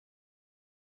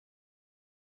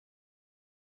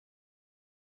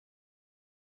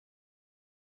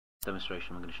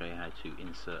Demonstration, I'm going to show you how to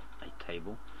insert a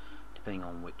table. Depending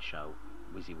on which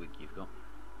WYSIWYG you've got,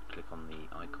 click on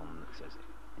the icon that says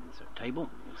insert table.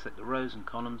 We'll select the rows and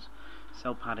columns,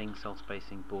 cell padding, cell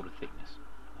spacing, border thickness.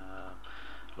 A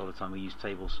lot of the time we use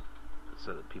tables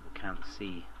so that people can't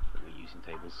see that we're using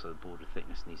tables, so the border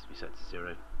thickness needs to be set to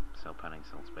 0, cell padding,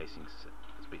 cell spacing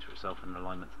speaks for itself, and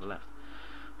alignment to the left.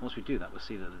 Once we do that, we'll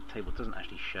see that the table doesn't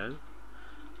actually show.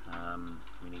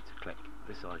 We need to click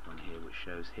this icon here which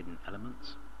shows hidden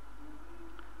elements.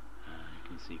 You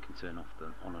can see you can turn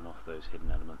on and off those hidden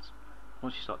elements.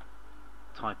 Once you start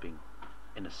typing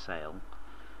in a cell,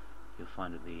 you'll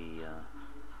find that the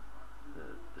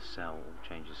cell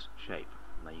changes shape.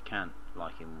 Now you can't,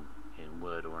 like in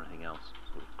Word or anything else,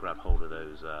 sort of grab hold of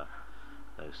those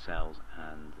cells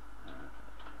and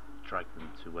drag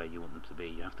them to where you want them to be.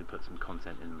 You have to put some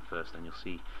content in them first, and you'll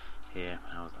see here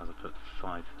as I put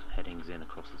 5 headings in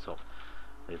across the top,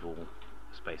 they've all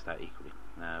spaced out equally.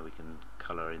 Now we can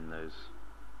colour in those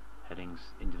headings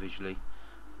individually,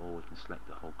 or we can select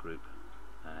the whole group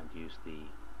and use the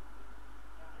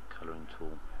colouring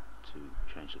tool to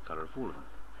change the colour of all of them.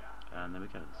 And there we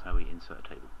go, that's how we insert a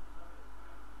table.